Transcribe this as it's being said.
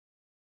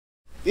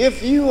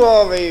If you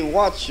are a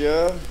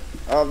watcher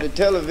of the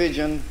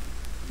television,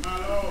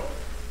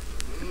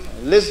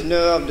 listener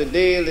of the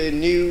daily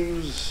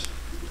news,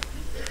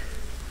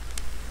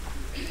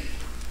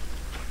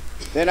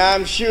 then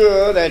I'm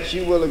sure that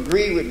you will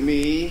agree with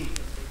me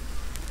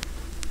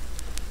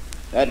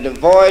that the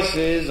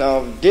voices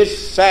of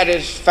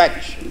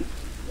dissatisfaction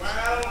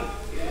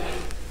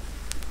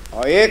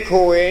are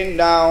echoing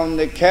down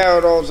the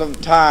corridors of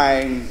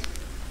time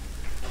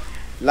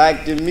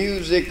like the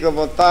music of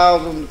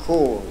 1,000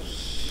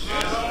 chords,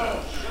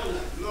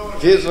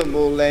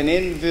 visible and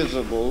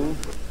invisible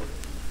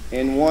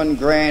in one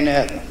grand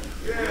echo.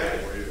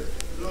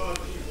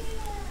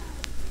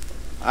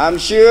 I'm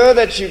sure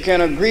that you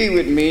can agree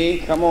with me,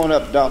 come on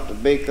up, Dr.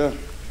 Baker,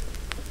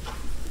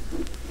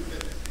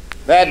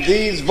 that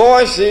these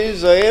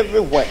voices are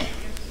everywhere.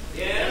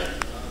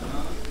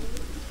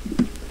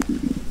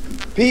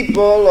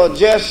 People are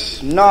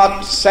just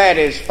not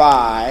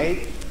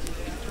satisfied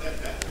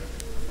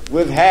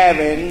with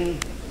having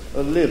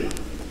a little.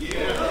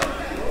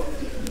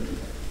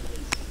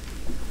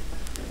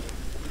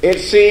 It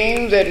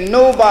seems that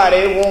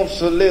nobody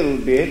wants a little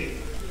bit.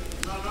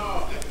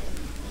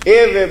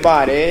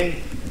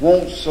 Everybody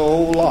wants a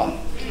whole lot.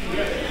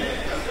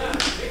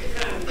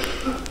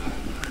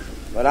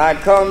 But I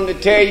come to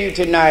tell you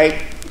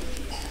tonight,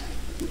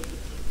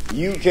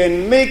 you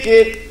can make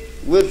it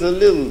with a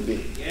little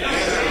bit.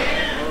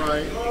 All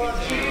right.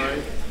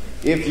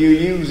 If you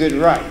use it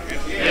right.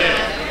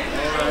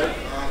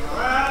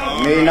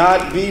 May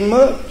not be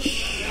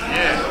much,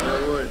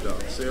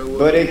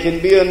 but it can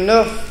be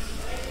enough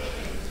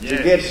to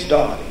get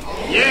started.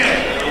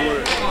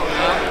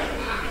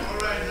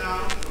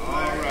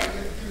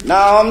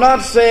 Now, I'm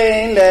not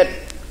saying that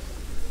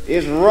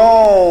it's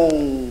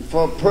wrong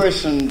for a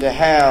person to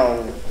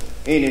have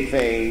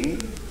anything.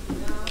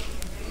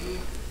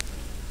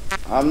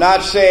 I'm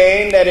not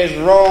saying that it's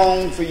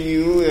wrong for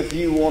you if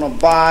you want to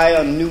buy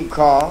a new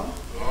car.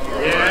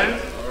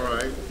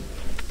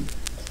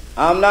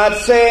 I'm not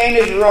saying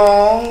it's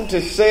wrong to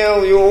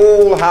sell your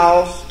old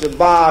house to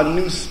buy a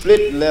new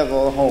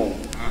split-level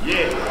home.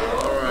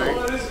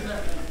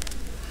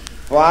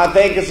 For I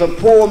think it's a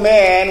poor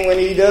man when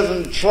he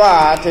doesn't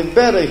try to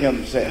better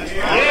himself.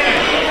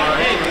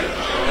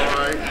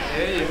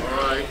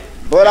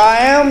 But I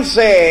am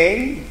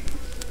saying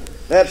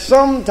that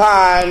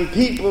sometimes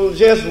people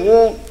just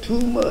want too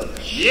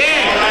much.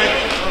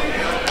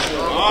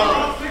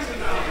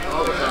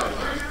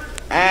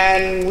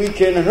 And we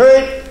can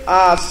hurt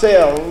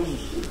ourselves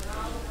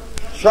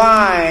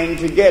trying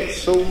to get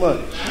so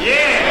much.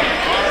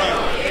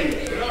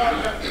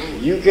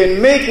 You can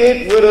make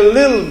it with a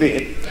little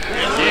bit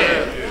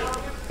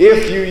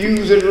if you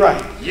use it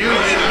right.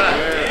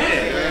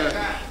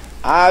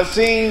 I've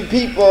seen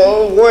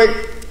people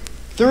work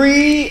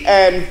 3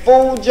 and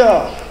 4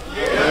 jobs.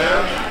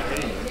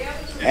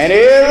 And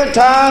every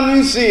time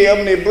you see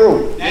them, they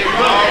broke.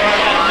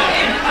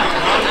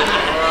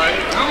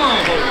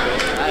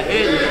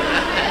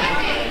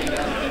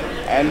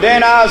 And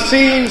then I've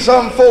seen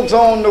some folks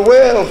on the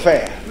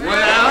welfare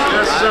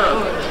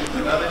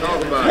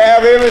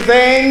have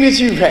everything that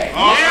you've had.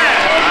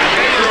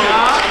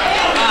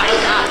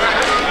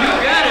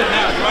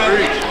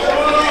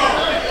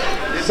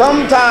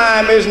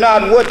 Sometimes it's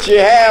not what you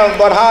have,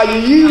 but how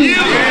you use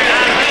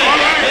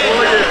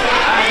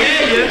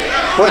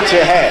what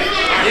you have.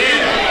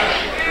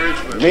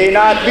 May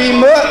not be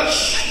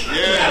much,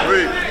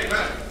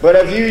 but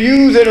if you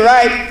use it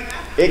right,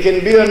 it can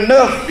be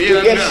enough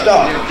to get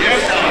started.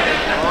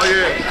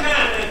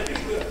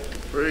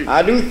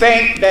 I do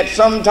think that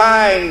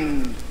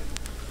sometimes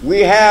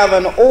we have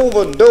an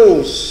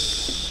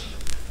overdose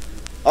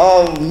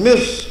of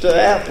Mr.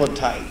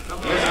 Appetite.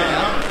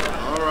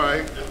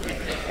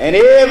 And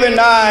every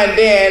now and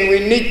then we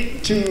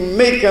need to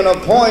make an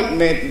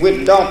appointment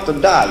with Dr.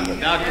 Dahlia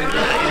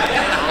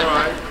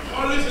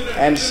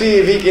and see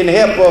if he can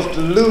help us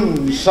to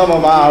lose some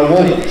of our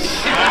wants.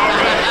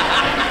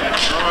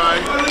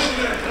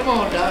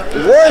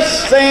 The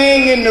worst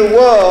thing in the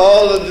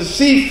world is to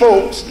see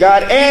folks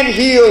got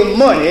anthill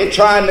money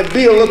trying to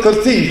build a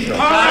cathedral.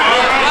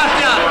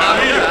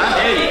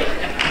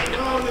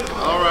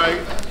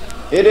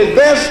 It is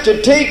best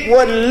to take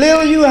what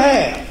little you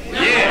have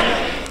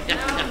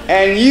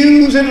and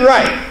use it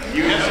right.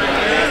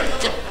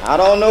 I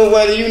don't know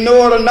whether you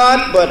know it or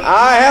not, but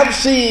I have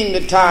seen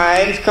the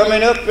times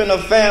coming up in a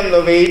family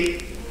of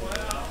 8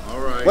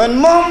 when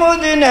mama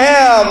didn't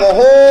have a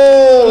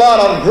whole lot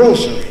of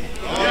groceries.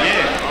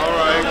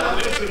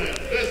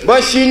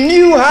 But she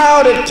knew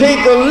how to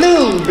take a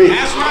little bit,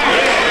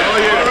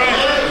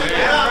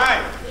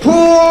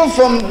 pull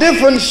from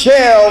different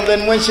shelves,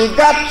 and when she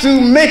got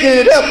to making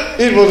it up,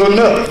 it was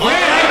enough.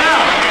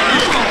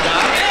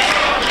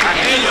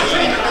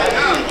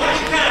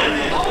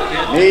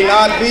 May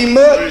not be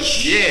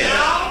much,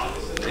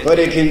 but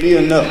it can be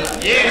enough.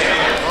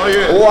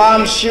 Oh,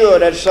 I'm sure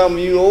that some of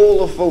you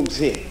older folks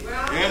here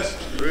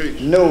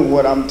know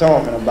what I'm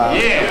talking about.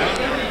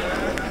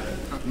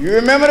 You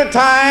remember the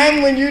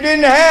time when you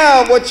didn't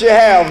have what you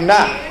have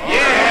now.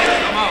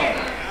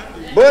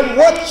 But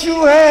what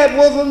you had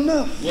was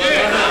enough.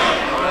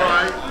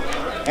 Yeah.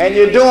 And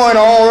you're doing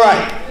all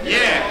right.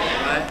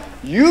 Yeah.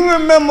 You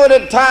remember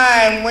the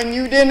time when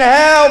you didn't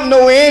have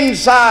no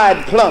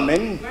inside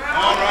plumbing.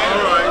 All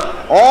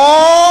right.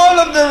 All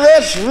of the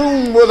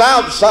restroom was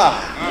outside.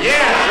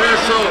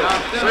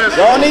 Yeah.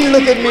 Don't even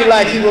look at me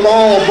like he was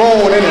all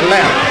born in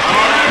Atlanta.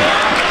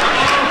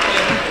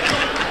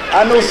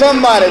 I know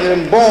somebody that's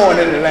been born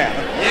in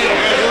Atlanta.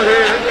 Yeah. Go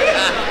ahead.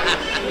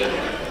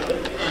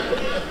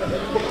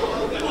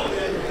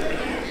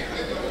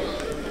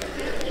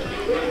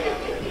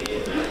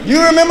 You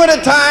remember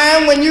the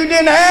time when you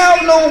didn't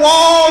have no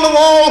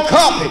wall-to-wall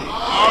carpet.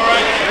 All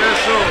right.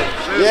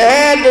 You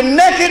had the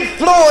naked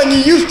floor and you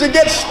used to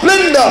get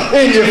splendor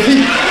in your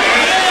feet.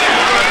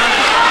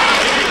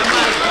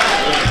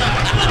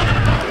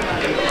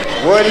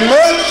 Wasn't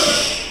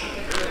much,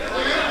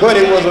 but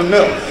it was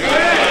enough.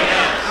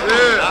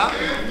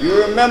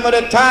 You remember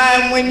the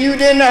time when you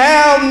didn't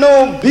have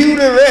no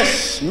beauty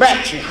rest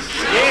mattress.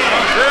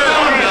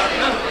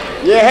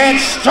 You had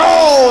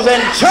straws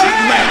and chuck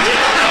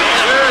mattresses.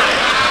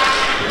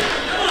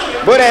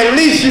 But at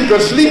least you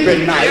could sleep at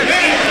night.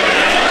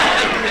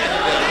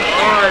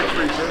 All right,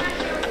 preacher.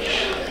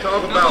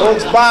 Talk about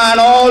Folks buying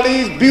all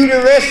these beauty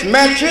rest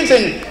mattresses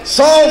and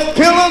soft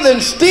pillows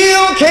and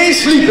still can't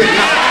sleep at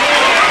night.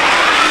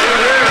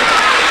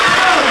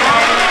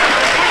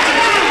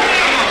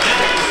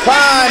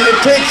 Fine to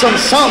take some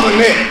summer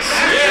nets.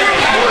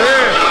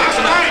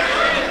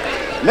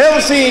 Never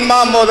seen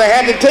my mother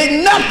had to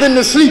take nothing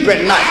to sleep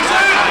at night.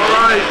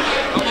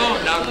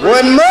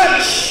 Wasn't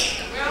much,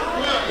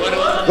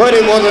 but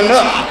it was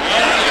enough.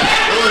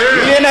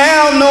 We didn't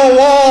have no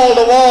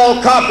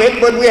wall-to-wall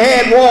carpet, but we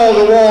had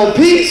wall-to-wall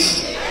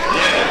peace.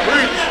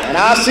 And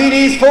I see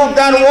these folk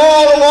got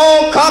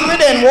wall-to-wall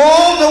carpet and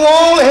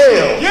wall-to-wall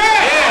hell.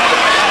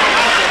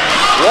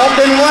 Walk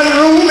in one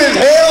room is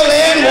hell,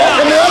 then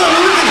walk in the other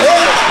room is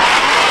hell.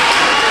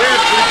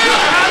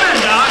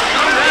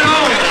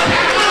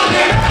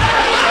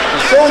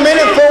 So many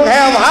folk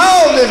have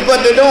houses,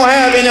 but they don't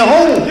have any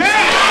homes.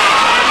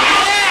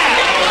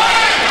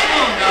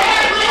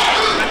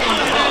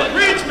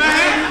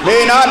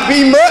 May not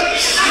be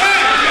much,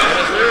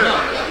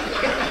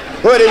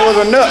 but it was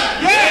enough.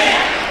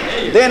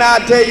 Then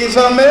I'll tell you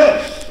something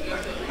else.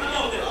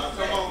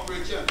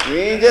 We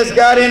ain't just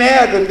got in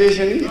air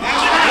conditioning.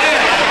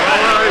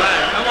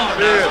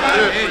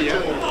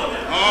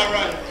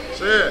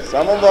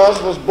 Some of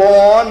us was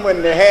born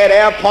when they had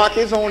air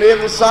pockets on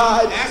every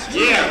side.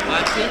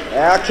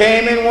 Air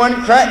came in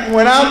one crack and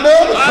went out the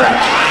other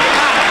crack.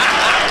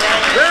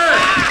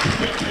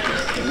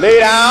 Lay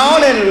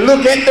down and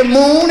look at the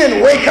moon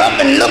and wake up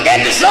and look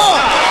at the sun.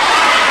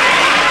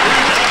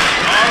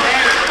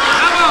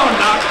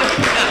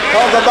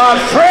 Talk about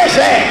fresh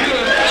air.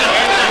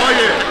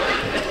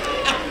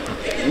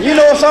 You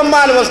know,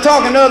 somebody was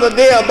talking the other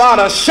day about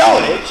a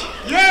shortage.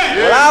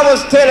 Well, I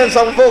was telling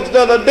some folks the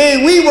other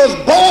day, we was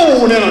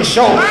born in a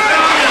shortage.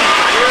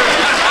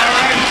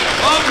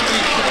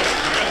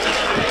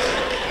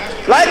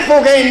 Black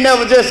folk ain't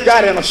never just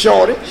got in a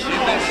shortage.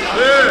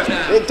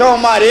 They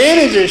talking about the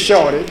energy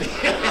shortage.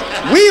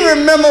 We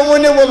remember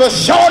when there was a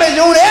shortage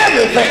on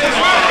everything.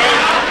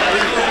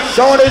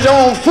 Shortage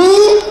on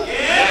food,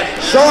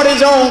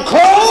 shortage on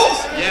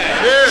clothes,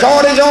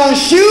 shortage on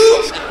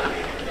shoes.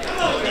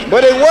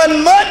 But it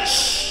wasn't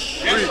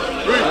much,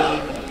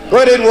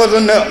 but it was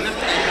enough.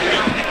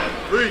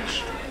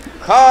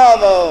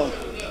 Carver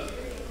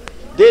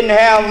didn't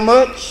have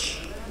much.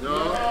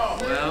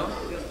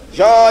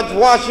 George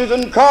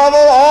Washington Carver,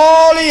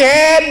 all he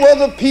had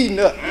was a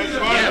peanut.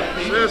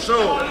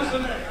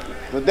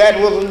 But that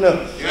was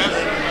enough.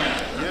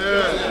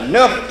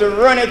 Enough to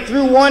run it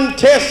through one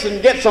test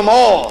and get some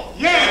oil.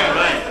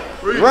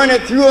 Run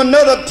it through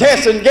another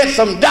test and get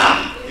some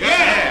dye.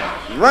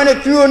 Run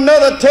it through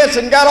another test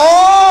and got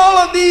all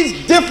of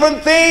these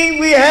different things.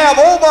 We have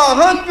over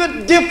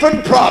 100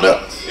 different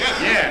products.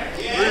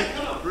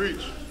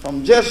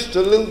 From just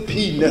a little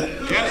peanut.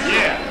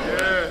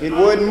 It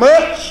wasn't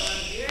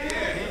much,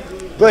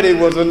 but it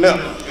was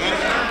enough.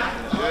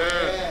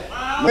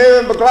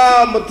 Mary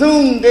McLeod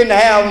Bethune didn't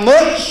have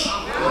much.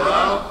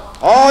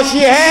 All she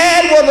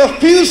had was a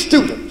few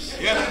students.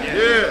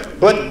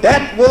 But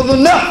that was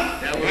enough.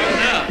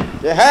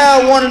 To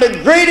have one of the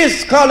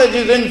greatest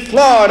colleges in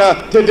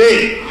Florida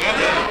today.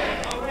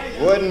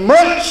 Wasn't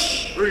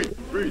much.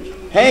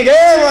 Hank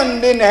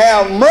Aaron didn't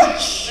have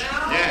much.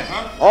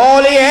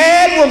 All he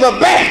had was a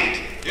bat.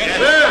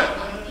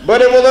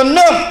 But it was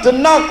enough to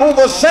knock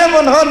over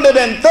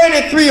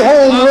 733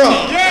 home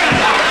runs.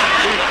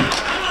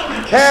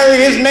 Carry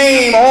his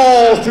name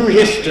all through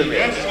history.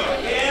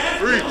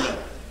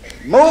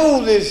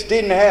 Moses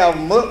didn't have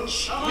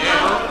much.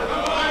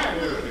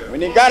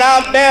 When he got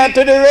out there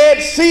to the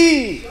Red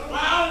Sea,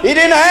 he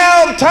didn't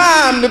have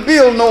time to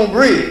build no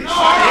bridge.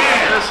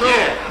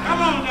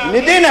 And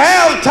he didn't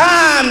have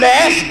time to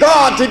ask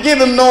God to give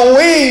him no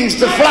wings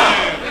to fly.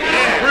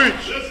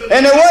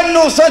 And there wasn't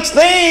no such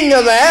thing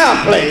as an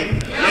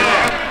airplane.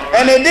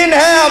 And they didn't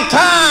have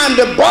time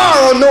to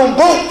borrow no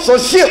boats or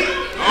ships.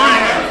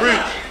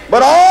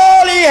 But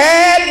all he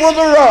had was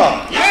a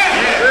rod.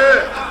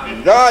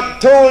 God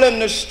told him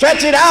to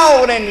stretch it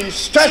out, and he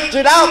stretched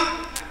it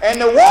out,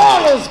 and the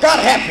waters got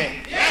happy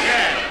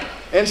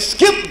and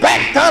skipped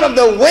back out of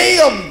the way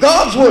of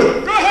God's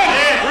word.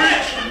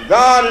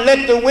 God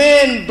let the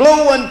wind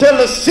blow until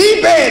the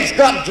seabeds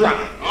got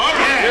dry.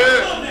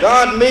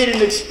 God made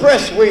an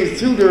expressway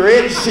through the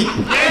Red Sea.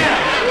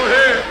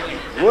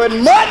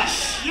 Wasn't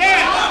much,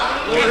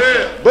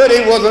 but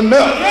it was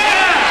enough.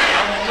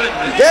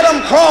 Get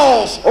them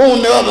cross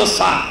on the other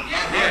side.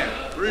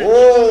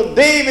 Oh,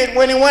 David,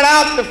 when he went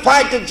out to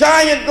fight the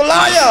giant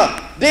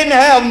Goliath, didn't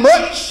have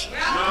much.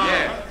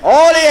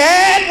 All he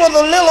had was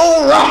a little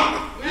old rock.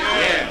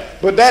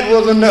 But that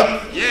was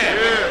enough.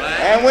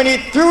 And when he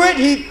threw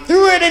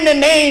it in the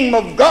name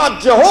of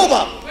God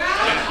Jehovah.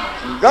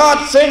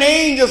 God sent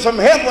angels from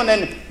heaven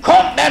and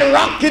caught that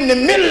rock in the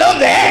middle of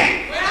the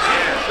air.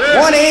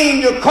 One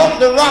angel caught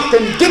the rock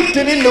and dipped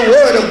it in the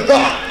word of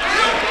God.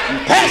 And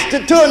passed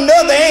it to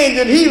another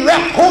angel, and he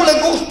wrapped Holy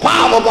Ghost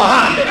power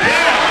behind it.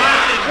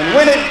 And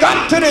when it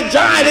got to the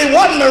giant, it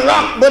wasn't a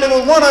rock, but it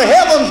was one of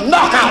heaven's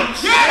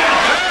knockouts.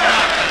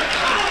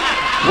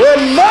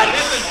 Wasn't much,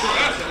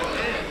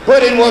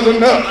 but it was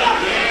enough.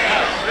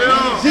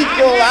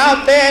 Ezekiel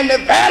out there in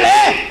the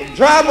valley of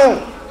dry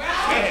bones.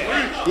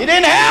 He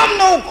didn't have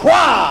no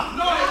choir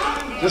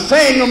to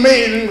sing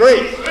Amazing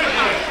Grace.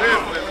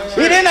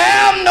 He didn't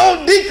have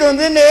no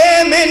deacons in the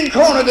amen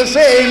corner to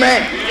say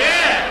amen.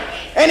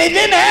 And he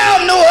didn't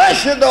have no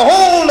ushers to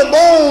hold the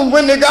bones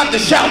when they got to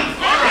shout.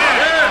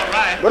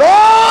 But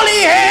all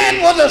he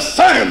had was a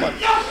sermon.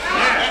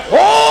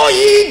 Oh,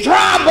 ye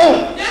dry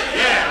bones,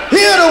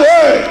 hear the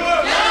word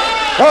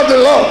of the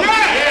Lord.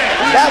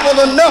 And that was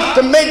enough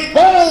to make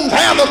bones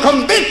have a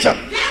conviction.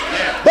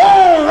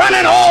 Bone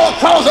running all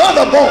across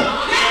other bones.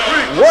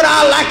 What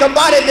I like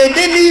about it, they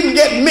didn't even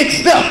get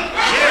mixed up.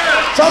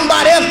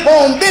 Somebody else's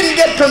bone didn't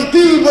get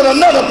confused with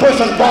another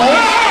person's bone,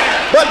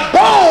 but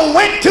bone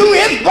went to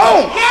his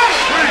bone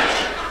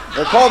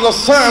because the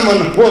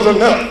sermon was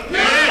enough.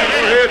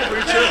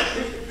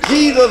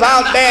 Jesus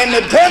out there in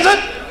the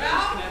desert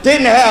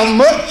didn't have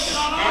much.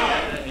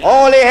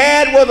 All he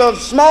had was a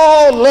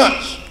small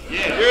lunch.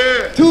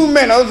 2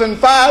 minnows and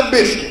 5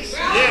 biscuits.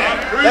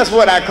 That's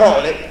what I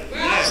call it.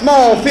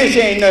 Small fish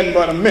ain't nothing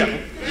but a minnow.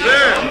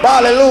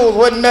 Barley loaves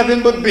wasn't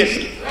nothing but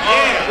biscuits.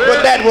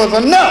 But that was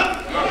enough.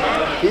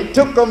 He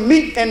took a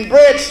meat and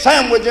bread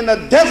sandwich in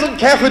a desert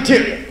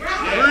cafeteria.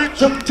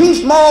 Took 2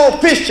 small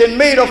fish and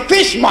made a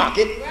fish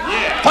market.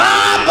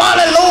 5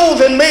 barley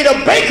loaves and made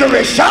a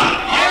bakery shop.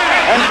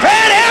 And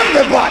fed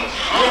everybody.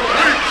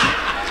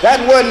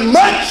 That wasn't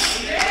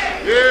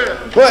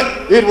much,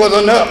 but it was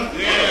enough.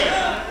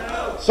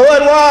 So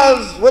it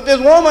was with this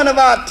woman of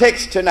our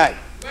text tonight.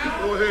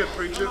 Go ahead,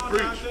 preacher,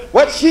 preach.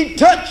 What she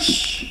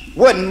touched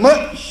wasn't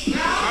much,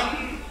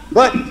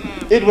 but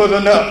it was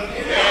enough.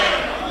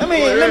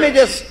 Let me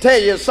just tell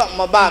you something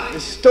about the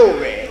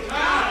story.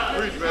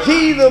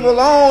 Jesus was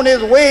on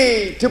his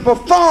way to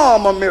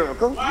perform a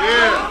miracle,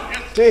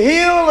 to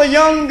heal a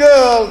young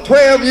girl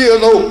 12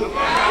 years old.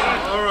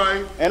 All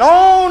right. And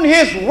on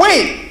his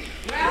way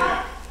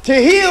to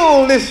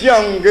heal this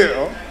young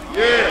girl,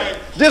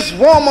 this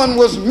woman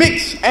was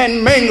mixed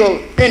and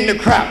mingled in the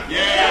crowd.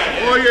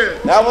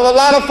 There was a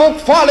lot of folk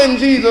following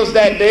Jesus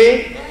that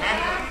day.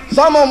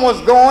 Some of them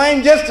was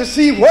going just to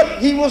see what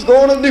he was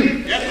going to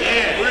do.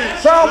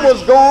 Some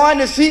was going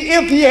to see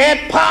if he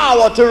had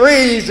power to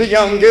raise the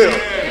young girl.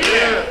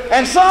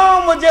 And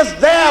some were just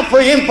there for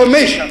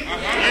information.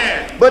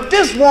 But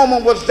this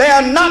woman was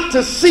there not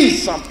to see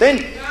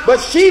something, but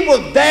she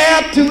was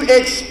there to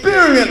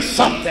experience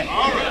something.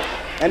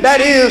 And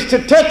that is to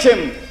touch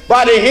him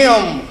by the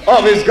hem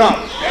of his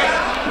garment.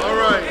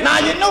 Now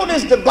you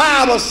notice the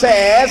Bible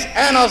says,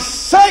 and a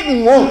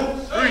certain woman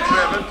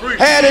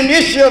had an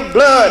issue of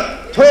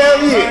blood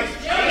 12 years.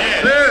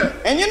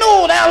 And you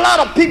know, there are a lot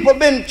of people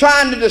been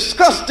trying to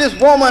discuss this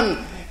woman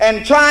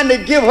and trying to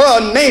give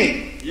her a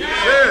name.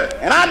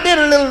 And I did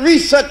a little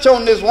research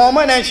on this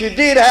woman, and she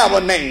did have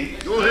a name.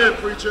 Go ahead,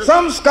 preacher.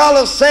 Some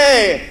scholars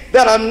say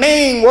that her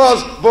name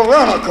was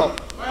Veronica.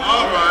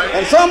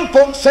 And some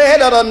folks said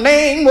that her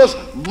name was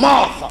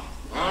Martha.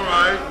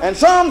 And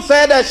some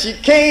said that she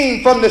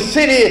came from the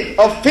city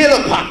of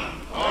Philippi.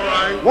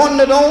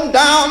 Wandered on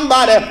down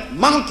by the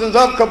mountains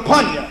of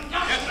Capernaum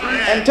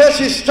until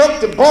she struck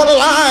the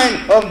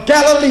borderline of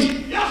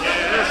Galilee.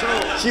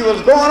 She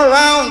was going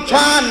around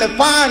trying to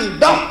find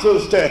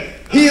doctors to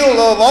heal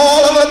of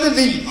all of her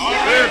disease.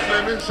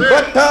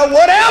 But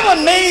whatever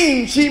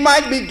name she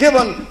might be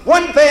given,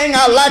 one thing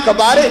I like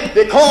about it,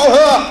 they call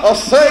her a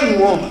certain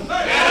woman.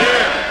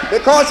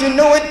 Because you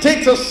know it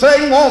takes a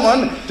certain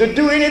woman to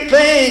do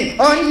anything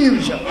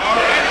unusual.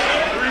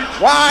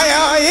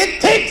 Why, it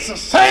takes a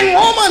certain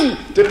woman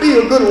to be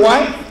a good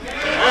wife.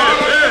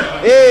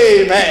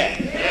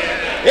 Amen.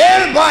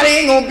 Everybody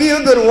ain't going to be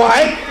a good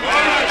wife.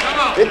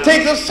 It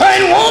takes a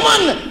certain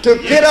woman to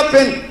get up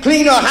and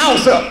clean her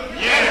house up.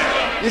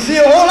 You see,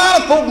 a whole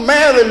lot of folk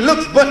marry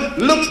looks, but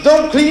looks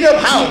don't clean up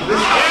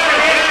houses.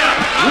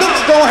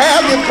 Looks don't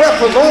have your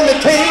breakfast on the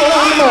table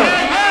on the morning.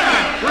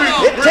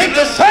 It takes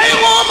the same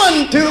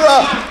woman to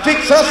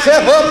fix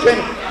herself up and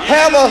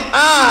have her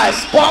eyes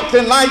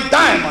sparkling like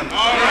diamonds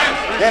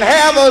and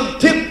have her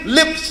tip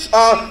lips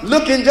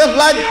looking just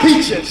like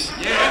peaches.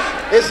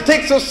 It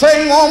takes the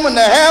same woman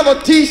to have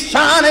her teeth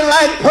shining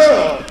like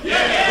pearls.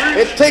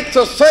 It takes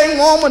the same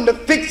woman to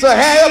fix her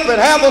hair up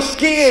and have her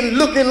skin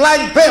looking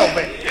like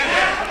velvet.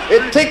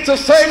 It takes the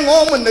same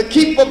woman to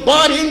keep her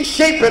body in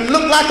shape and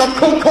look like a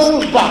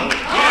Coco's bottle.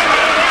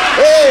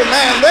 Hey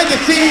man, but you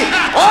see,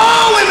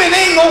 all women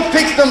ain't gonna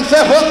fix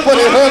themselves up for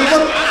their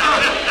husband.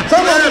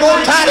 Some of them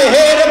gonna tie their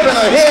head up in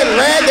a head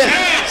rag and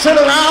sit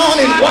around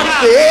and watch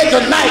the edge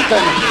of night.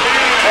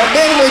 And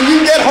then when you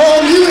get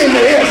home, you in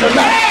the edge of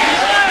night.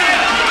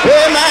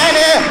 Hey man,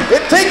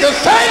 it takes the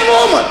same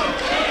woman,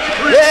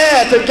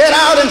 to get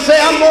out and say,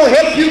 I'm gonna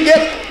help you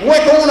get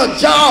work on a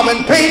job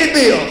and pay the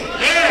bills.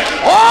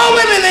 All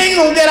women ain't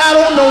gonna get out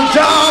on no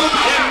job.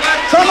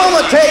 Some of them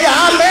will tell you,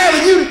 I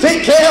married you to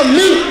take care of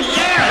me.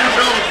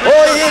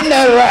 Oh, isn't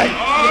that right?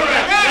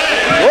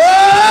 Oh,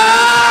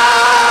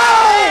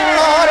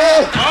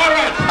 Lordy.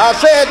 I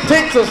said it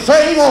takes the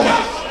same woman.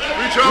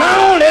 Not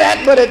only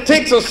that, but it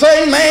takes the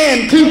same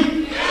man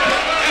too.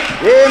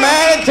 Yeah,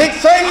 man, it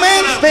takes the same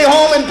man to stay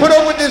home and put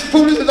up with this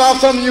foolishness of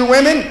some of you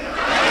women.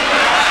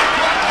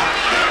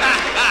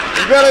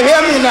 You better hear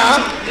me now.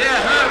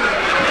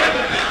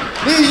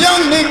 These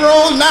young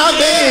Negroes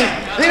nowadays,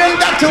 they done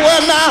got to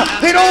where now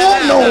they don't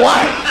want no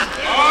wife.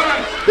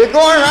 They're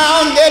going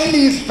around getting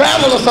these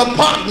fabulous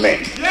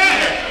apartments.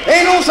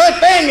 Ain't no such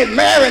thing as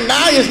marriage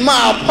now, it's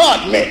my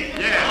apartment.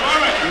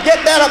 You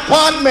get that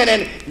apartment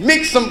and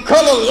mix some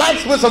colored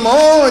lights with some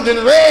orange and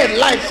red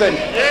lights and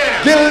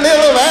get a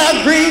little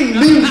air green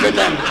music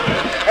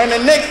and the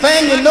next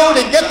thing you know,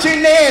 they get you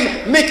in there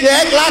and make you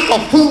act like a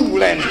fool.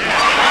 And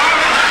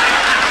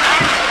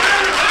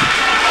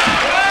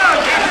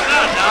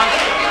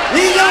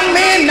these young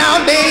men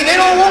nowadays, they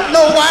don't want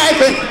no wife.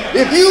 And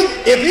if you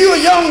a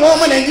young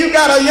woman and you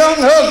got a young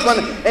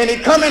husband and he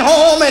coming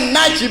home at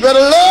night, you better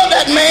love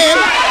that man,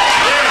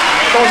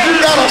 because you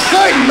got a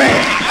certain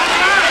man.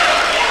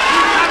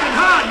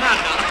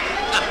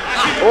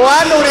 Oh,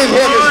 I know this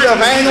heavy stuff.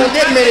 I ain't gonna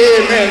get many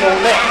amen on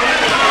that.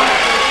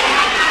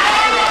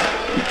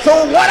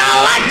 So what I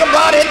like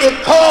about it, it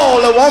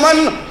called a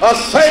woman a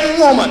certain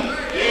woman.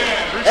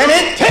 And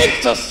it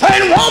takes a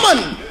certain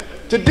woman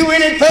to do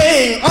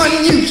anything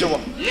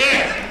unusual.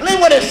 Look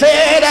what it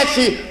said, that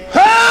she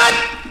heard.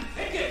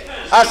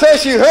 I said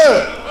she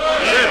heard.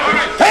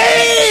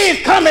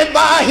 Faith cometh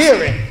by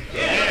hearing.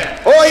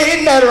 Oh,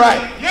 isn't that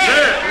right?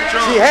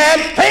 She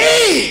had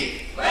faith.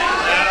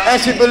 And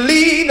she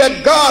believed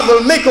that God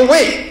will make a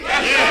way.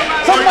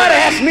 Somebody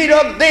asked me the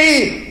other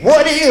day,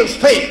 what is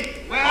faith?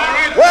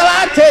 Well,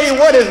 I tell you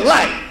what it's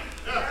like.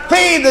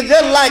 Faith is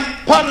just like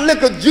pot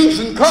liquor juice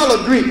and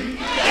collard green.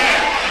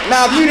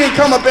 Now, if you didn't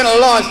come up in a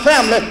large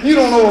family, you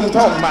don't know what I'm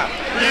talking about.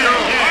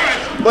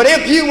 But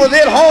if you was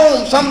at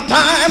home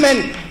sometime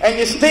and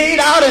you stayed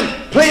out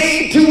and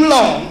played too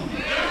long,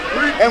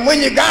 and when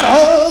you got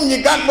home,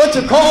 you got what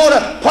you call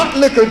a pot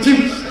liquor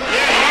juice.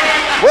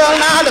 Well,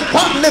 now the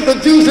pot liquor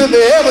juice is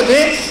the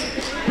evidence,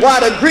 while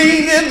the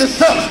green is the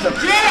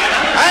substance.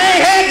 I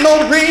ain't had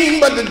no green,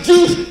 but the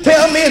juice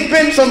tell me it's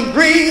been some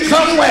green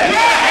somewhere.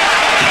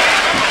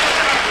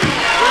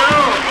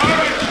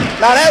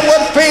 Now that's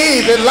what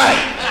faith is like.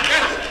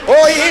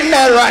 Oh, isn't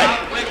that right?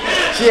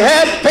 She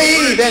had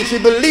faith and she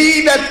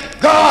believed that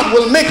God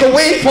will make a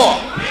way for her.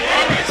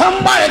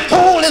 Somebody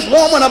told this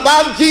woman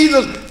about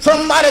Jesus.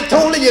 Somebody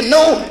told her, you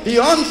know, he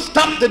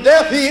unstopped the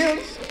deaf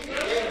ears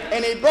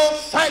and he brought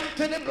sight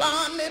to the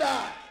blinded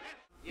eye.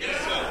 Yes,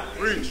 sir.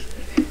 Preach.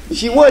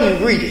 She wasn't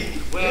greedy.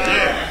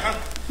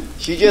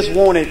 She just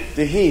wanted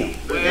the hymn.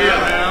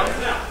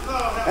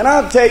 And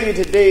I'll tell you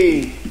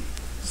today,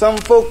 some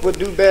folk would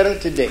do better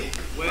today.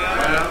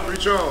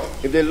 Preach on.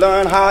 If they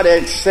learn how to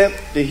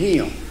accept the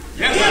hymn.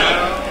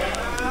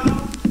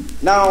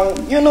 Now,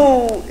 you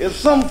know, if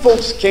some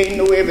folks can't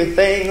know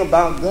everything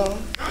about God,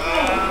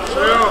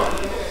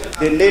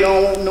 then they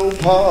don't want no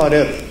part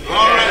of it.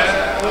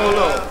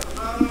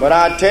 But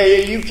I tell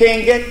you, you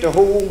can't get the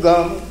whole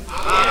God.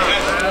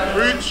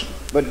 Preach.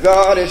 But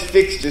God has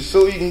fixed it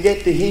so you can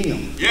get to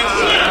Him.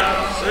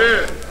 Yes,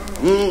 sir.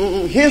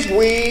 His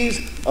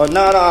ways are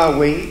not our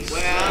ways.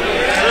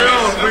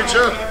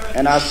 Preacher.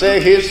 And I say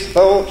His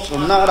thoughts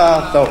are not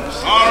our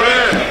thoughts. All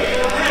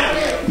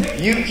right.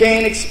 You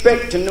can't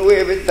expect to know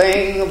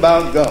everything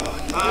about God.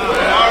 All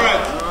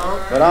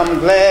right. But I'm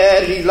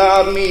glad He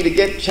allowed me to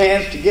get a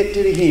chance to get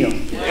to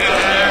Him.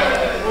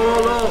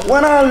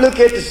 When I look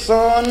at the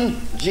Son,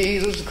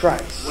 Jesus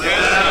Christ,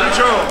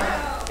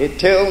 it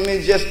tells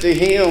me just the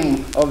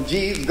hymn of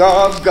Jesus,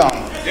 God's God.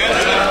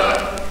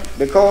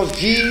 Because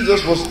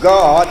Jesus was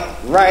God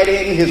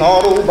writing His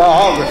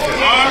autobiography.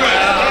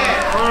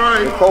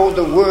 Because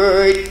the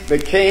Word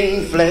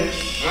became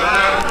flesh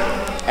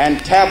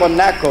and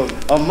tabernacled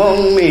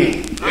among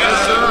men.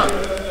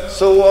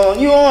 So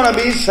you want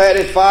to be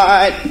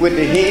satisfied with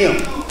the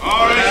hymn.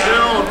 All right, sit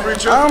on,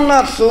 preacher. I'm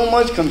not so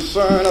much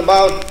concerned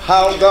about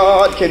how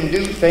God can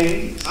do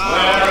things. All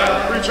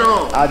right, preach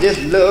on. I just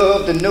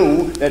love to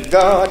know that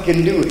God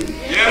can do it.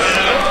 Yes,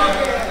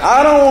 sir.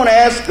 I don't want to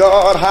ask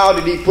God how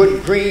did he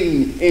put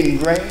green in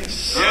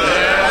grass.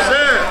 Yes,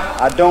 sir.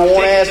 I don't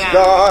want to ask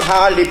God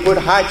how did he put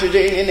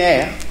hydrogen in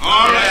air.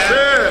 All right,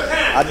 sir.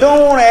 I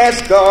don't want to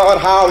ask God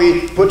how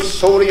he put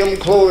sodium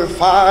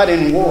chloride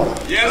in water.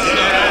 Yes,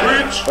 sir.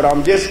 Preach. But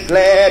I'm just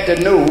glad to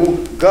know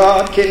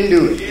God can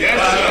do it. Yes,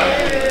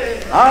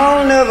 sir.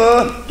 I'll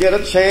never get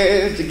a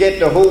chance to get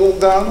the whole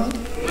garment,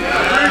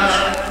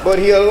 but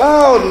he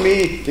allowed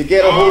me to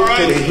get a hold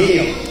to the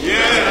hem.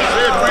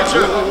 Yes,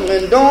 preacher.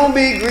 And don't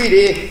be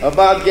greedy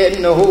about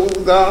getting the whole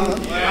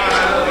garment,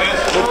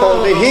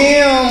 because the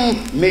hem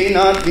may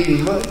not be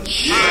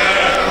much,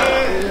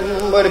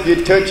 but if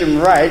you touch him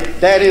right,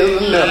 that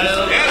is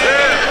enough.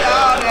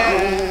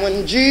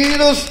 When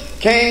Jesus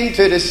came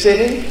to the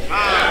city,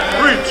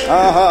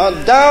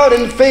 doubt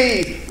and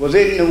faith was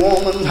in the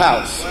woman's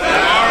house.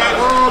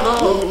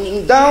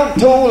 Doubt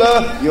told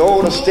her you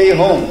ought to stay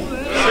home,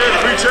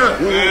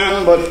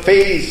 but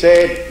faith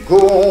said go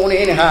on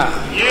anyhow.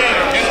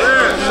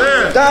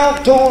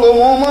 Doubt told the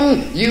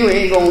woman you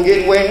ain't gonna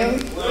get well,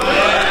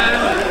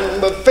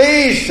 but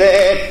faith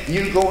said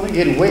you gonna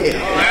get well.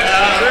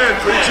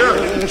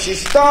 She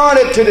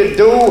started to the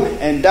door,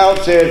 and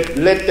doubt said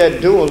let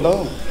that door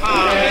alone.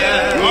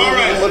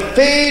 But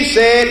faith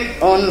said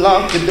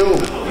unlock the door.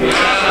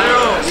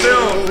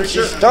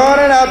 She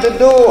started out the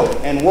door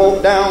and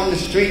walked down the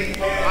street,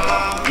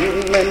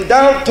 and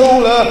doubt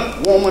told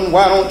her, woman,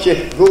 why don't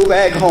you go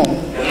back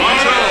home?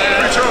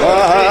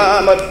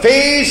 But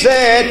faith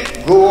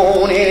said go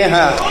on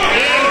anyhow.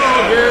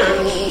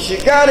 She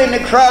got in the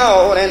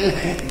crowd, and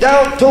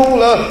doubt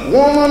told her,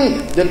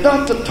 woman, the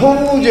doctor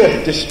told you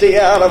to stay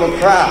out of a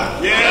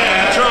crowd.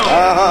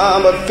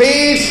 But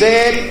faith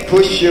said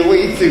push your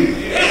way through.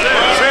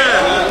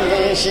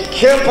 And she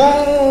kept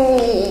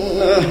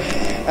on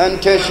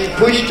until she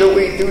pushed her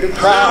way through the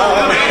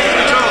crowd.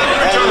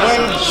 And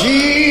when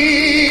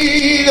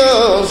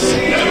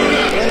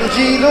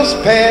Jesus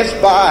passed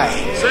by,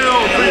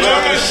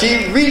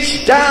 she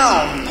reached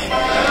down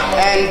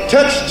and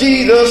touched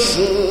Jesus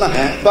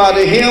by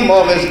the hem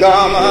of his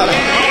garment.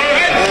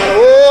 And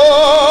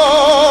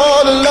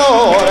oh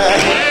Lord,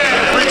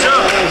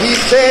 he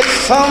said,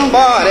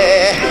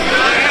 somebody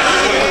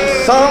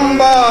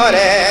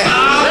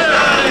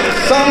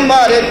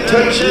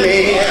touch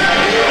me.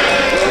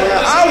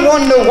 I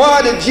wonder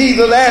why did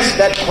Jesus ask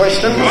that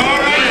question?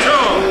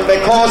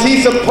 Because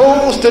he's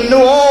supposed to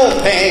know all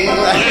things.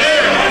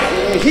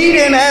 He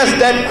didn't ask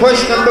that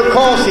question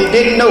because he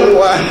didn't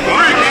know.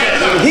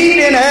 He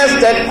didn't ask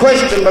that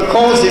question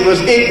because he was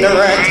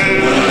ignorant.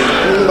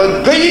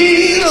 But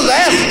Jesus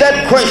asked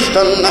that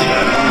question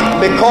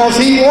because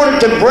he wanted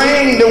to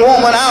bring the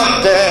woman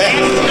out there.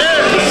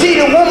 See,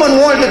 the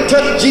woman wanted to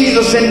touch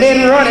Jesus and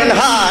then run and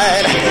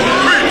hide.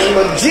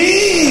 But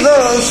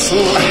Jesus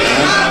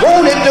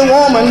wanted the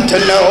woman to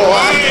know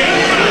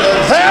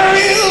there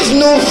is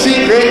no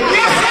secret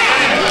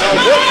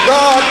what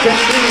God can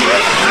do.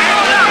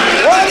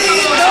 What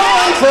he's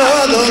done for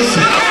others,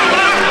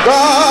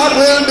 God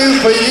will do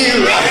for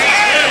you.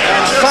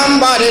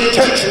 Somebody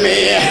touch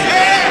me.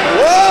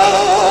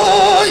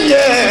 Oh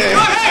yeah,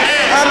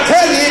 I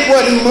tell you it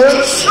wasn't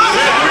much,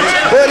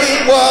 but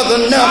it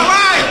was enough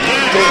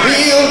to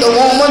heal the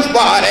woman's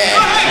body.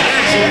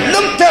 She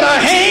looked at her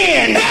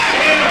hand,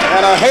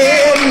 and her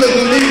hand looked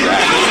loose.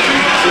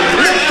 She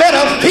looked at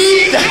her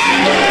feet,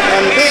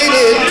 and they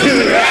did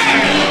too.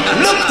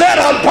 Looked at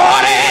her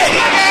body.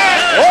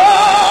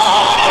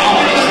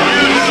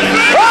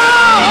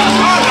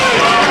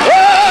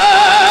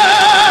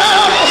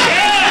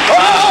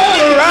 All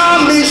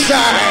around me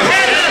shine.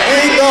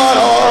 Ain't God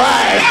all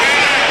right?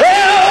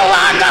 Well,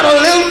 I got a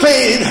little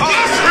faith.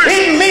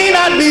 It may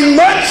not be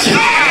much,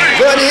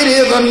 but it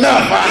is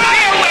enough.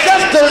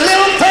 Just a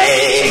little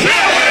faith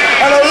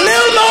and a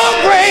little more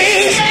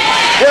grace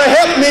will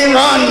help me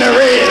run the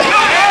race.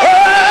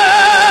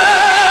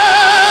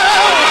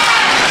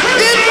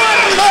 It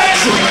wasn't much,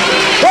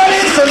 but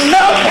it's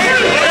enough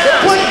to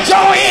put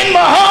joy in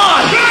my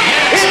heart.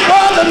 It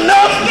was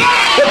enough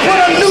to put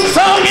a new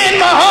song in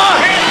my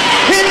heart.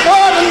 It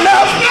was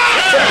enough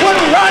to put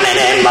running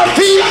in my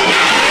feet.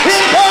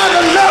 It was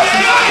enough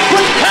to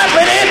put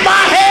clapping in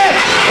my head.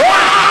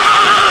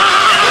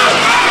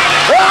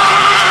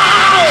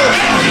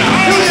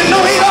 Do you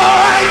know he's all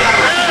right?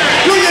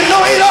 Do you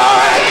know he's all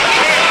right?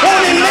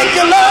 Won't he make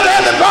you love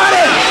everybody?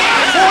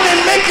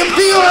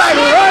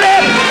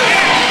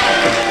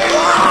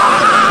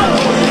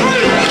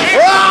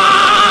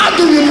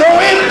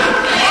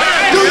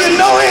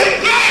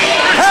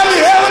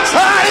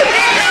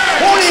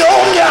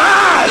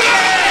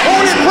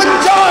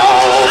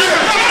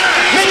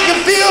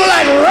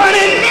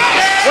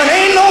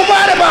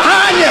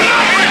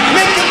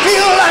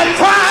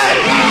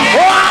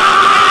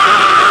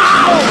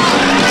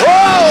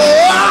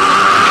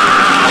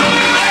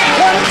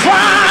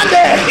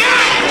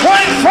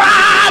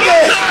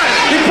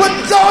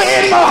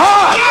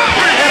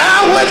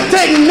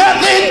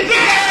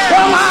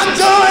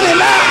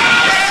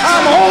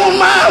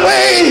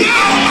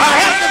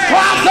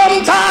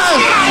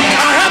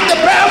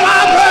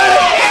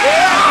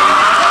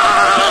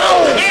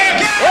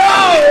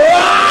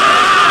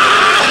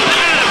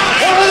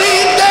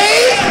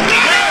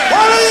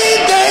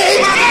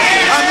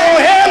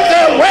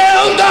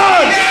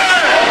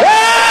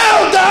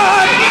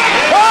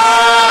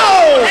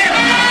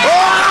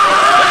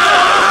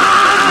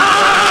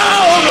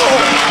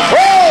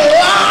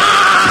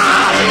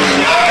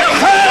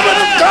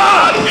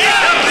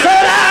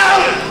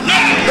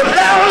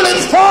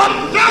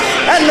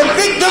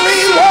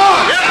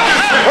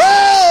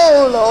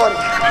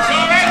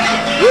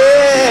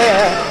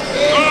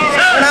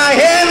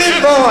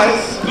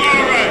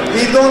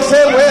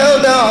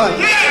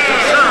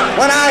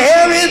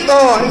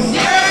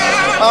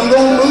 I'm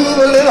going to move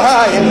a little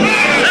higher.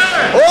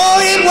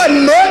 Oh, it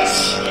wasn't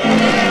much,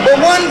 but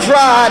one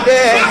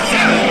Friday,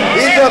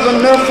 it was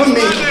enough for me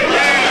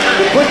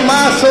to put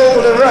my soul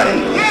to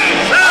running.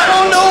 I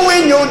don't know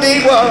when your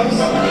day was.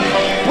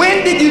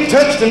 When did you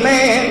touch the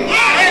man?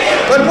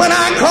 But when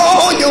I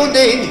call your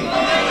day,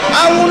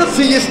 I want to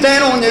see you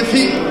stand on your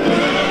feet.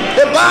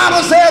 The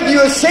Bible says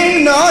you're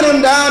ashamed to honor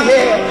him down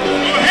here.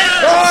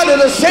 God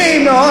is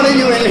ashamed to honor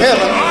you in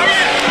heaven.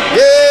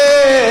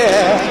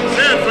 Yeah.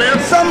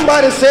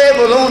 Somebody said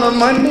it was on a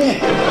Monday.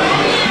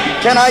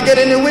 Can I get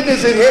any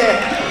witnesses here?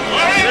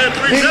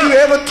 Did you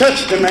ever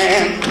touch the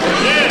man?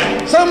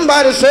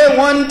 Somebody said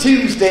one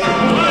Tuesday.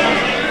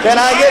 Can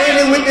I get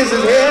any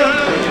witnesses here?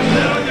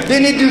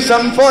 Didn't he do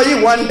something for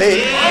you one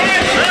day?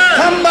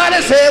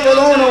 Somebody said it was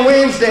on a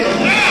Wednesday.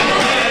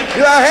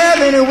 Do I have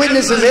any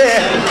witnesses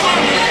here?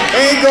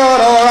 Ain't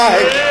God all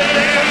right?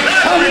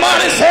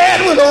 Somebody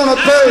said it was on a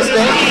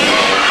Thursday.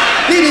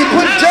 Did he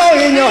put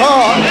joy in your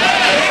heart?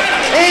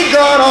 Ain't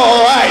God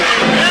all right?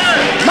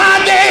 My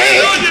day.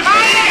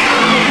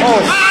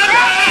 Oh,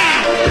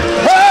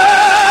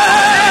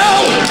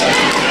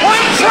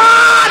 one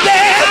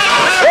Friday.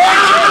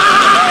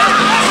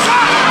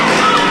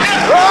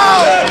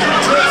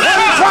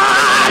 One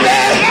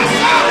Friday.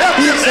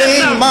 He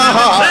saved my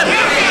heart.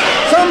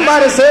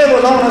 Somebody said it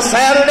was on a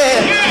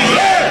Saturday.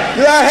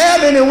 Do I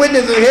have any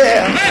witnesses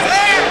here?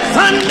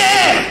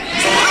 Sunday.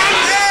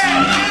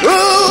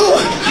 Ooh.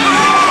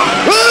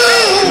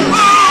 Ooh.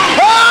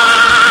 Oh.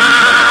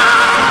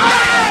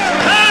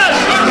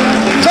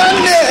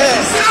 Sunday.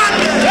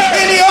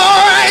 Ain't he all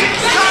right?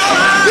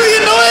 Do you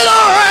know it's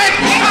all right?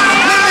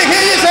 Let me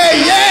hear you say,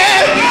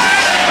 yeah.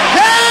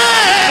 Yeah.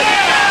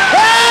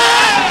 Yeah.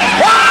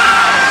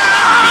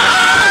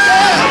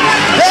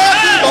 Yeah.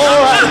 He's all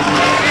right.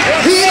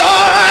 He's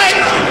all right.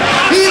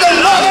 He's a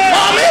mother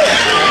for me.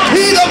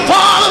 He's a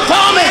father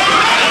for me.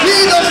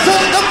 He's a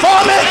sister for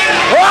me.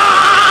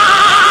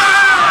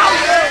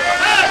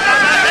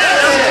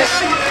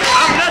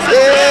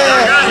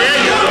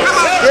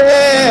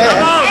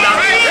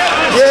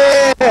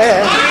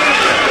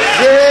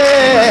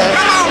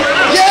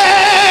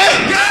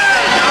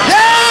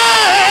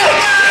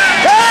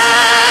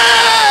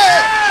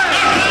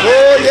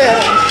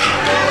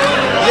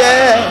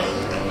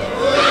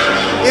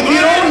 If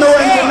you don't know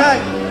him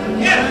tonight,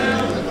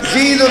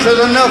 Jesus is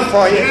enough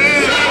for you.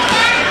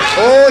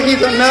 Oh,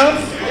 he's enough.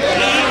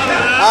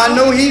 I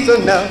know he's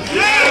enough.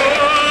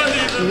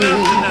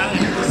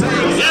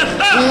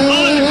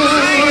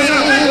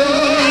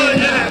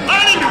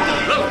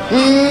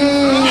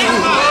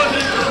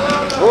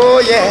 Oh,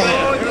 yeah.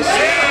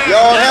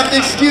 Y'all have to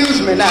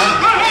excuse me now.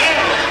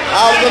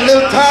 I was a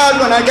little tired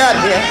when I got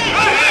here,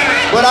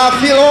 but I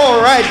feel all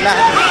right now.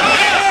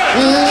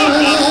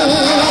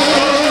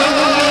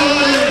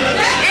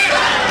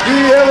 Do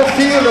you ever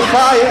feel the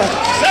fire?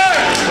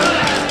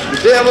 The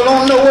devil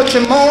don't know what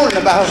you're moaning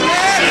about.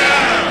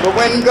 But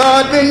when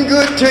God been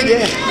good to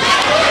you,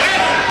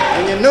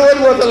 and you know it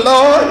was the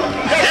Lord,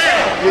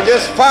 you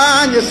just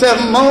find yourself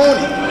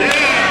moaning.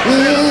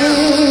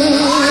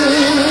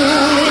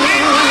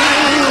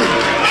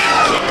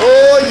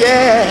 Oh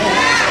yeah.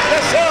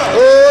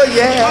 Oh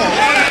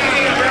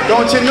yeah.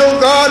 Don't you know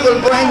God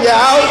will bring you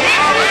out?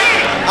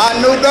 I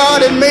know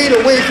God has made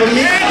a way for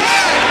me.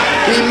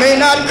 He may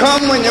not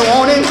come when you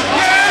want him.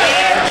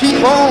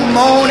 Keep on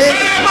moaning.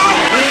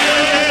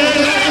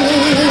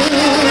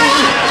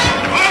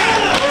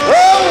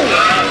 Oh,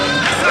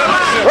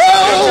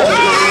 oh,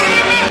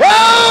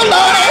 oh,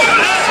 Lord.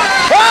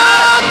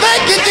 Oh,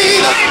 thank you,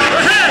 Jesus.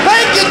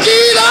 Thank you,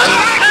 Jesus.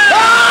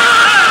 Oh,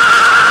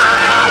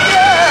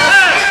 yeah.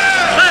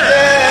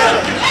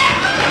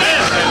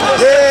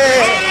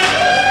 Yeah.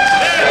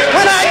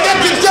 When I get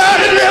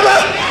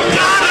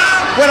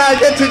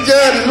to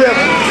Jordan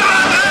River,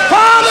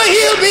 Father,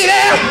 he'll be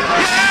there,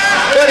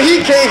 but he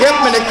can't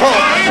help me to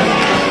call.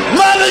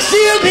 Mother,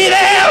 she'll be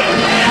there,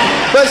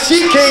 but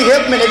she can't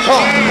help me to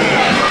call.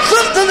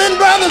 Sisters and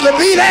brothers will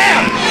be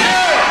there,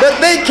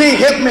 but they can't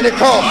help me to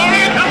call.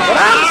 But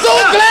I'm so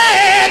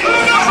glad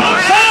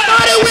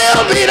somebody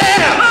will be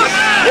there.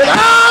 It's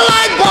all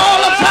like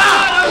ball of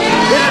fire.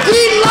 It's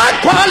sweet like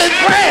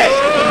polished brass.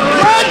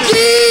 Lord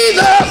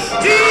Jesus,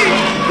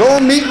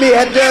 gonna meet me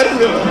at that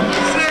river.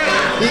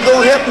 He's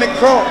gonna help me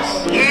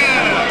cross.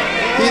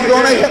 He's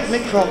gonna help me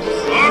cross.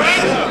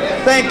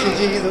 Thank you,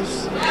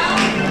 Jesus.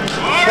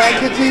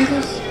 Thank you,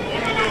 Jesus.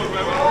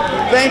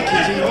 Thank you,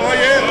 Jesus.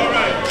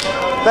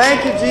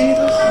 Thank you,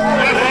 Jesus.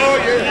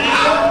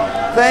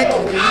 Thank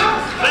you, Jesus.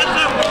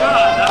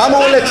 I'm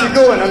gonna let you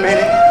go in a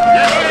minute.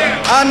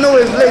 I know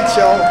it's late,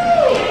 y'all.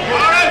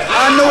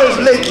 I know it's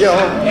late,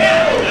 y'all.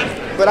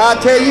 But I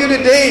tell you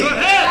today,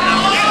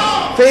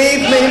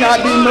 faith may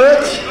not be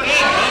much,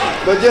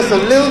 but just a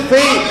little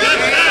faith.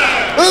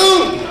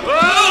 Ooh.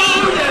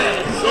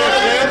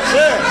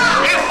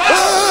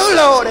 Oh,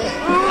 Lordy.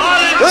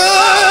 Oh,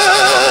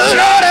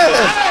 Lordy.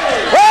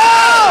 Oh.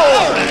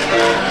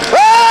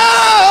 Oh.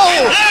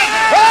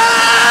 Oh,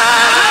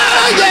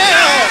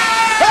 yeah.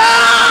 Oh,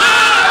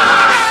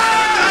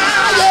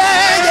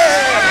 yeah,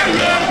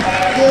 yeah.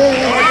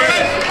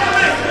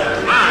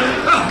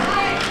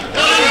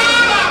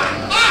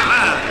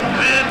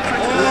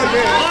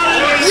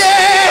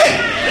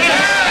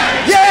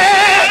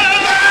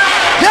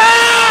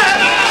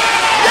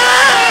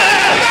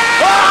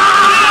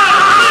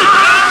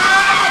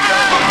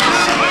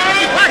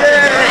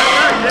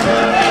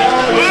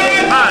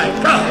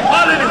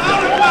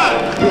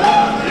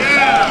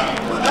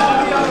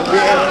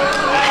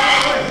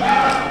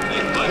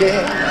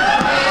 again.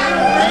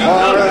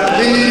 One of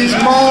these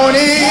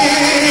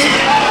mornings,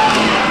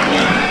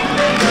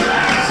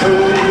 so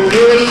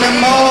early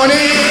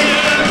morning,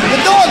 the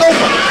door's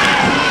open.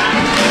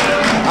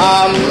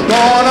 I'm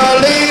gonna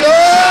lay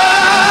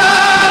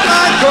down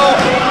my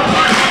coat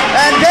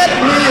and get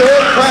me a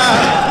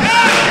crown.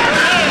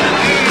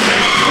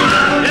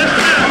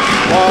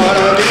 One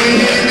of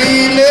these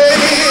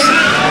evenings,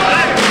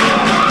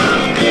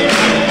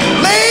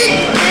 late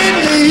in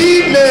the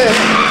evening,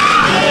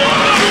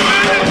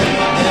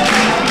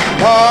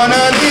 one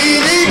of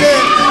these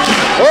evenings,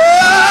 oh,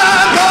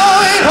 I'm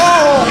going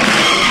home,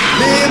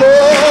 live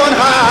on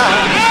high.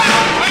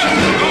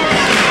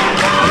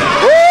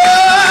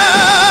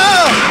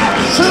 Oh,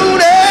 soon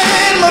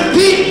as my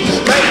feet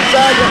strikes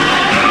out,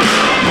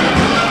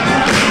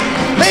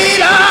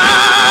 laid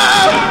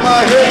out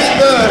my heavy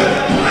burden,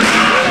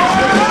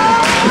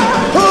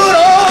 put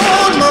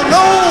on my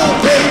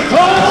robe and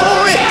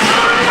glory,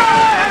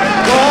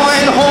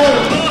 going home,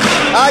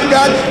 I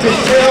got to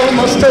tell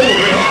my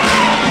story.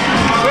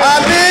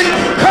 I've been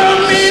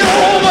coming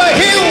over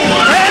hills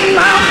and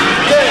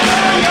mountains,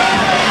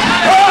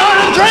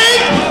 oh,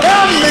 drink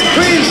from the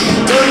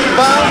crystal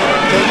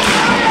fountain.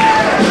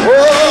 Oh,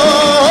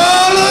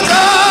 all of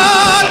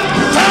God's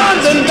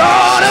sons and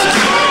daughters,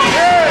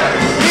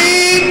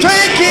 keep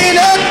drinking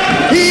up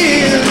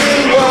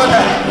healing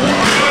water.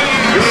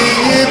 Will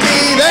you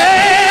be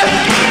there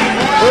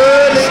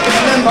early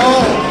in the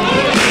morning?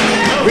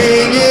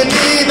 Will you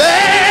be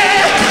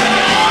there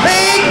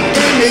late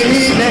in the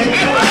evening?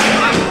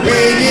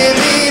 Will you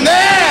be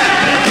there?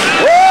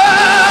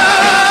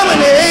 Oh, when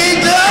the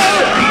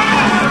angels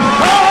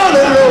call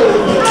the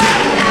road.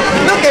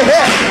 Look at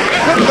that.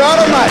 Good God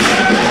Almighty.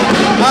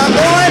 I'm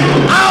going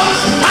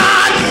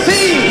outside to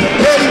see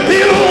and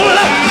build.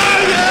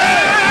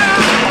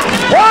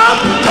 Walk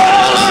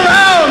all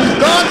around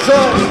God's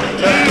own.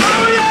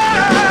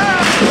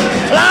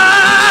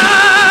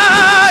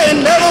 Fly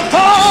and never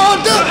fall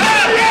to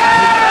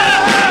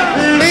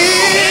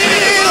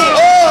live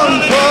on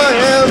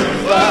forever.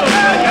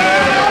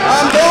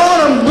 I'm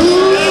gonna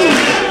move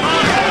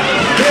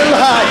till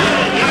high.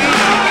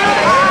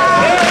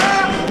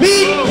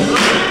 Meet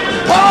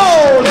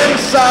Paul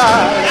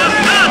inside.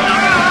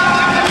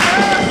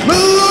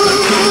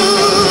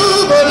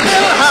 Move a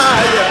little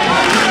higher.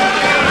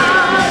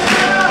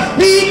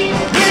 Meet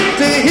with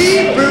the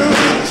Hebrew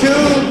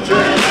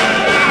children.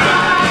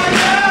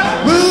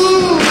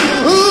 Move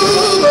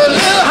a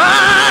little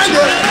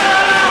higher.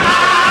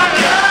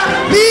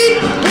 Meet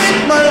with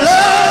my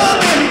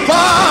loving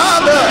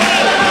Father.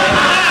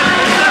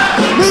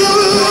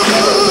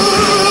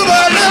 Move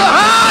a little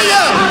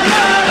higher.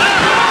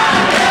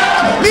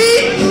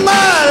 Meet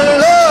my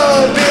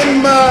loving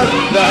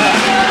mother.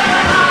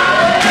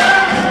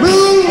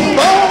 Move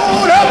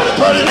on up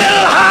a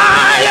little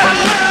higher.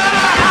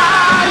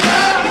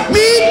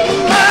 Meet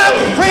my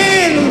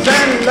friends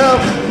and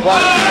loved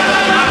ones.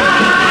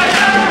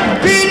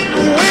 Meet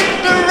with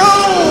the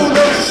road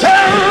of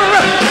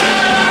Sarah.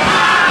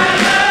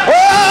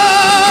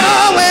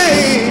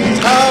 Always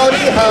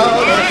howdy,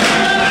 howdy.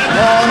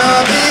 Gonna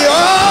be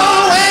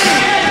always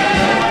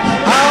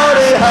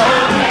howdy,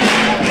 howdy.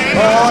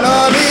 Gonna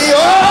be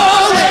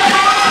always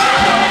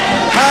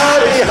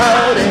howdy,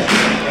 howdy.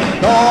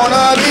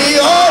 Gonna be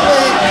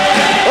always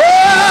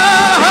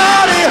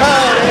howdy,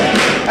 howdy.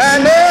 And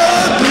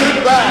never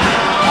goodbye.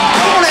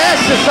 I wanna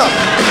ask you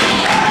something.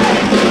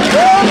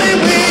 Tell me,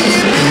 will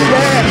you be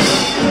there?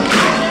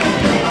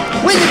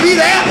 Will you be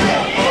there?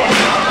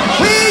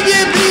 Will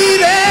you be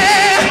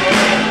there?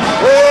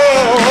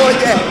 Oh,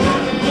 yeah.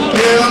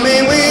 Tell me,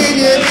 will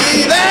you be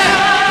there?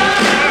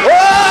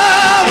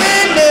 Oh,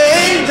 when the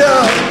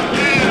angel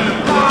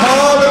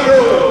call the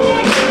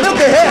road. Look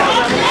at here.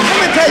 Let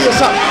me tell you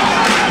something.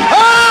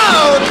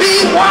 I'll be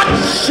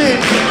watching.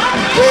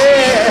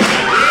 Yeah.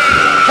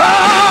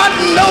 God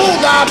knows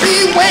I'll be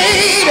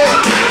waiting.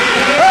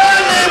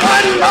 Early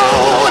one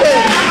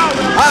morning,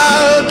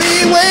 I'll be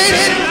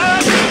waiting.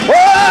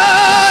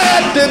 Oh,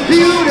 at the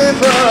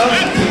beautiful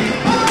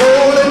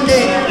golden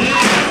gate.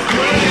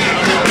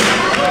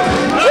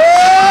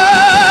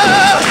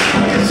 Oh,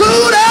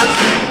 soon as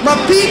my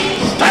feet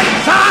strike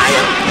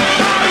Zion,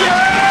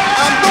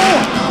 I'm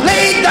gonna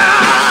lay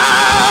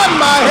down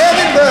my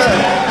heavy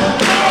burden.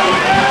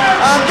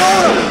 I'm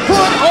gonna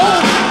put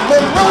on the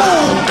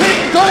robe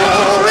with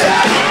glory.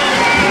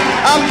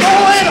 I'm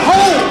going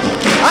home.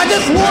 I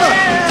just wanna